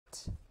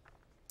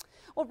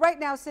Well, right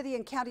now, city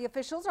and county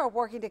officials are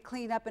working to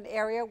clean up an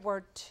area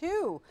where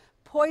two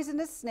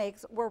poisonous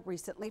snakes were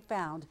recently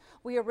found.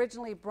 We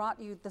originally brought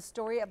you the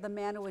story of the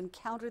man who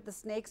encountered the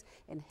snakes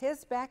in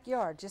his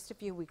backyard just a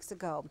few weeks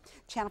ago.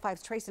 Channel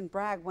 5's Trace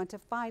Bragg went to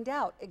find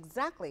out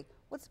exactly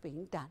what's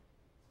being done.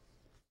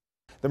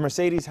 The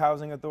Mercedes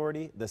Housing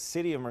Authority, the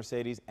City of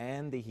Mercedes,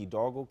 and the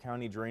Hidalgo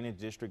County Drainage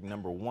District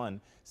Number 1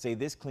 say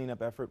this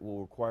cleanup effort will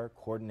require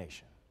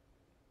coordination.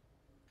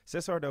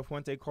 Cesar Del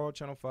Fuente called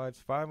Channel 5's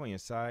 5 on Your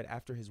Side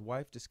after his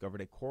wife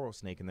discovered a coral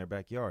snake in their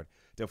backyard.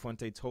 Del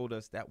Fuente told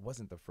us that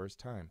wasn't the first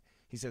time.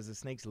 He says the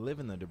snakes live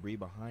in the debris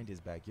behind his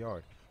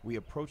backyard. We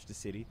approached the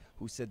city,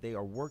 who said they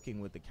are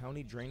working with the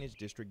County Drainage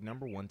District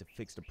Number 1 to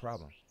fix the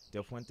problem.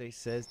 Del Fuente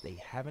says they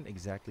haven't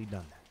exactly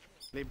done that.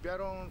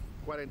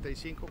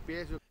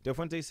 Del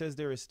Fuente says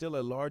there is still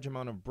a large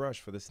amount of brush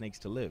for the snakes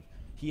to live.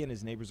 He and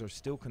his neighbors are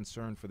still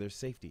concerned for their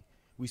safety.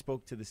 We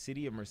spoke to the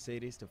City of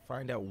Mercedes to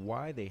find out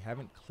why they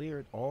haven't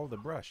cleared all the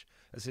brush.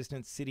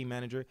 Assistant City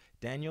Manager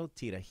Daniel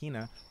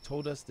Tirajina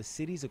told us the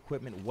city's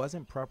equipment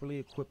wasn't properly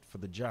equipped for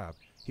the job.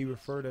 He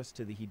referred us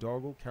to the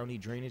Hidalgo County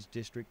Drainage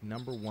District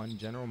Number 1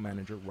 General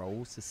Manager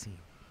Raul Cecin.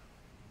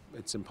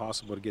 It's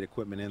impossible to get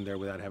equipment in there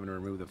without having to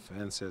remove the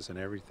fences and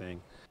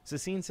everything.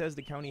 Cecin says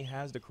the county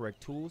has the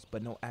correct tools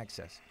but no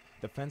access.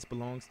 The fence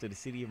belongs to the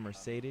City of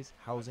Mercedes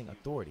Housing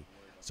Authority.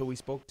 So we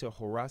spoke to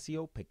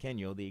Horacio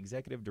Pequeño, the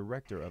executive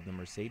director of the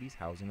Mercedes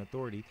Housing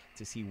Authority,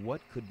 to see what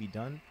could be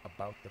done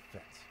about the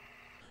fence.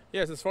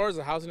 Yes, as far as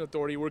the Housing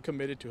Authority, we're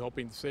committed to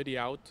helping the city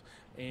out,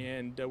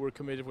 and we're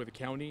committed with the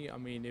county. I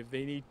mean, if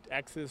they need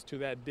access to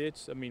that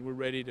ditch, I mean, we're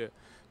ready to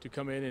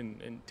come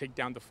in and take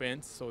down the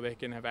fence so they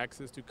can have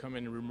access to come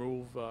in and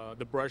remove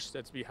the brush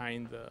that's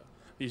behind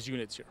these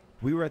units here.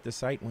 We were at the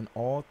site when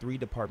all three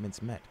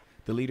departments met.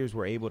 The leaders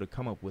were able to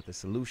come up with a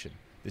solution.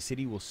 The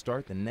city will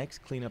start the next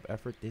cleanup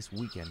effort this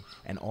weekend,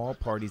 and all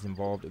parties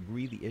involved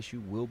agree the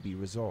issue will be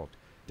resolved.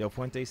 Del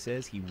Fuente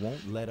says he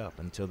won't let up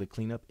until the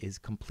cleanup is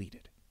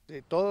completed.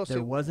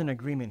 There was an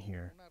agreement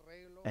here,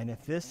 and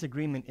if this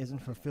agreement isn't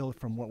fulfilled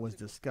from what was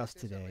discussed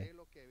today,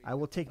 I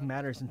will take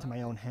matters into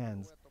my own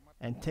hands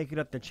and take it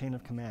up the chain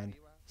of command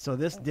so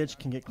this ditch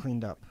can get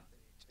cleaned up.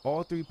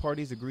 All three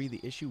parties agree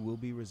the issue will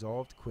be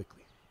resolved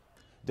quickly.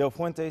 Del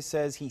Fuente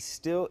says he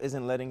still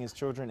isn't letting his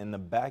children in the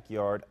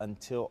backyard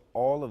until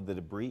all of the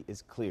debris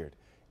is cleared.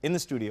 In the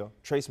studio,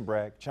 Trace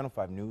Bragg, Channel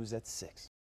 5 News at 6.